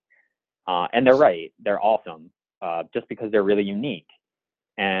movie. And they're right. They're awesome, just because they're really unique.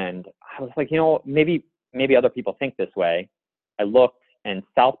 And I was like, maybe other people think this way. I looked, and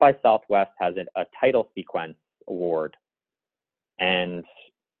South by Southwest has a title sequence award. And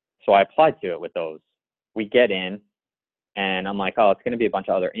so I applied to it with those. We get in. And I'm like, oh, it's going to be a bunch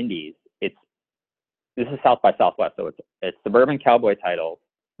of other indies. This is South by Southwest, so it's Suburban Cowboy titles,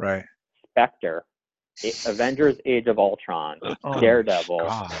 right? Spectre, Avengers: Age of Ultron,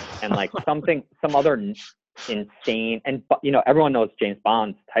 Daredevil, and like some other insane. And everyone knows James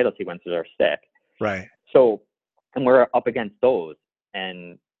Bond's title sequences are sick, right? So, and we're up against those,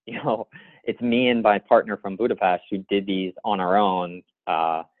 and it's me and my partner from Budapest who did these on our own.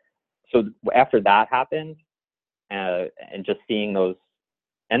 So after that happened, and just seeing those.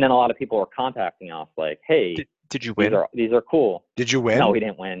 And then a lot of people were contacting us like, hey, did you win? These are cool. Did you win? No, we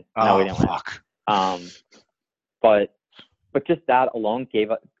didn't win. No, we didn't win. But just that alone gave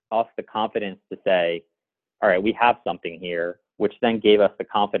us the confidence to say, all right, we have something here, which then gave us the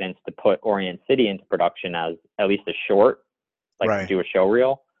confidence to put Orient City into production as at least a short, to do a show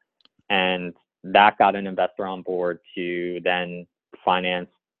reel. And that got an investor on board to then finance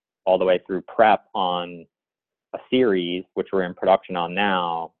all the way through prep on a series, which we're in production on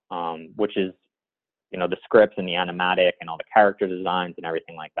now, which is, the scripts and the animatic and all the character designs and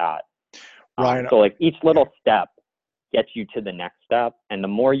everything like that. So like each little step gets you to the next step. And the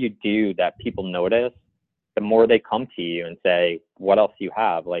more you do that people notice, the more they come to you and say, what else do you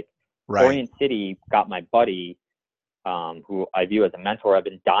have? Like Orient City got my buddy, who I view as a mentor. I've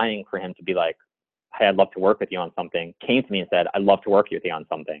been dying for him to be like, hey, I'd love to work with you on something. Came to me and said, I'd love to work with you on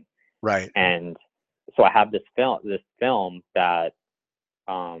something. Right. And so I have this film that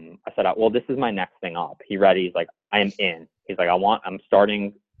I said, well, this is my next thing up. He read, he's like, I am in. He's like, I'm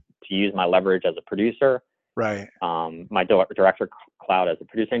starting to use my leverage as a producer. Right. My director clout as a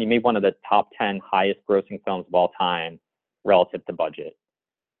producer. And he made one of the top 10 highest grossing films of all time relative to budget.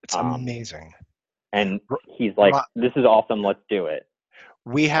 It's amazing. And he's like, this is awesome. Let's do it.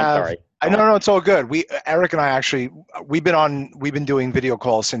 We have, I'm sorry. No, it's all good. Eric and I actually, we've been doing video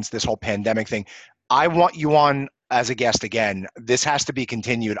calls since this whole pandemic thing. I want you on as a guest again. This has to be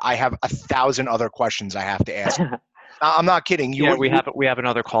continued. I have 1,000 other questions I have to ask. I'm not kidding. We have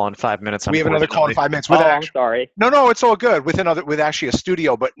another call in 5 minutes. We have another call in 5 minutes. I'm sorry. No, it's all good. With actually a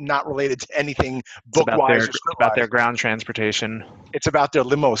studio, but not related to anything book-wise. It's about their ground transportation. It's about their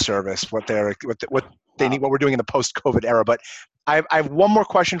limo service. What they need. What we're doing in the post-COVID era. But I have one more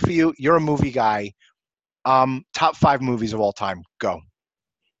question for you. You're a movie guy. Top 5 movies of all time. Go.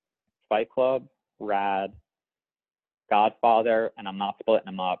 Fight Club, Rad, Godfather, and I'm not splitting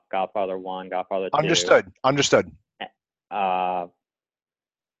them up. Godfather 1, Godfather 2. Understood.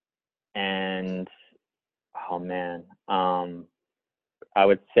 And oh man, I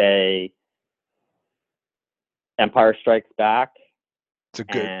would say Empire Strikes Back. It's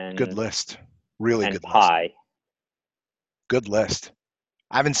a good list. Really good Pi. List. Good list.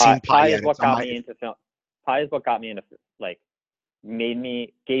 I haven't seen Pi yet. Is what got me into film. Pi is what got me into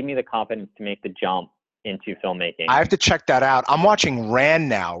gave me the confidence to make the jump into filmmaking. I have to check that out. I'm watching Ran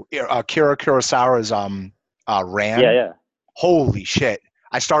now. Akira Kurosawa's Ran. Yeah. Holy shit.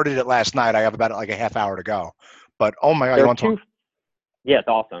 I started it last night. I have about a half hour to go. But oh my God, you want to talk? Yeah, it's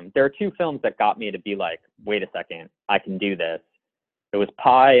awesome. There are 2 films that got me to be like, wait a second, I can do this. It was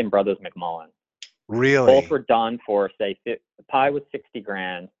Pi and Brothers McMullen. Really? Both were done for, say, Pi was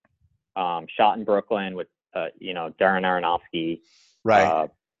 $60,000, shot in Brooklyn with, Darren Aronofsky. Right.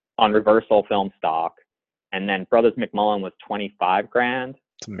 On reversal film stock. And then Brothers McMullen was $25,000.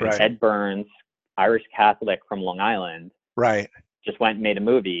 Ed Burns, Irish Catholic from Long Island. Right. Just went and made a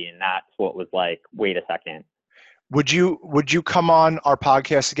movie, and that's what was like, wait a second. Would you come on our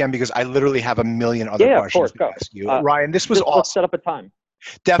podcast again? Because I literally have a million other questions to ask you. Ryan, this was awesome. Let's set up a time.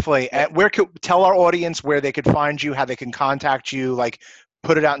 Definitely. Yeah. And tell our audience where they could find you, how they can contact you,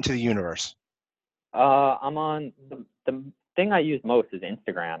 put it out into the universe. I'm on the thing I use most is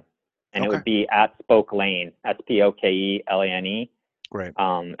Instagram, and it would be at Spoke Lane, SPOKELANE. Great.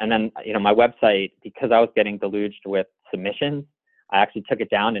 And then, my website, because I was getting deluged with submissions, I actually took it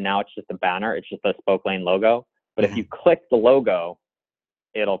down, and now it's just a banner. It's just a Spoke Lane logo. But if you click the logo,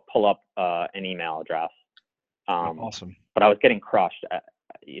 it'll pull up an email address. Awesome. But I was getting crushed.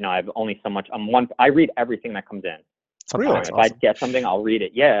 I have only so much. I read everything that comes in. Really? If I get something, I'll read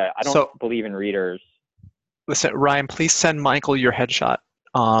it. Yeah, I don't believe in readers. Listen, Ryan, please send Michael your headshot.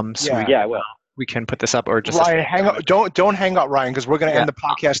 I will. We can put this up, or just Ryan, hang up. Don't hang up, Ryan, because we're going to end the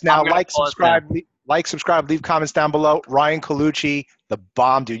podcast now. Subscribe, leave comments down below. Ryan Colucci, the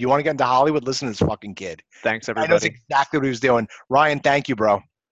bomb, dude. You want to get into Hollywood? Listen to this fucking kid. Thanks, everybody. I know exactly what he was doing. Ryan, thank you, bro.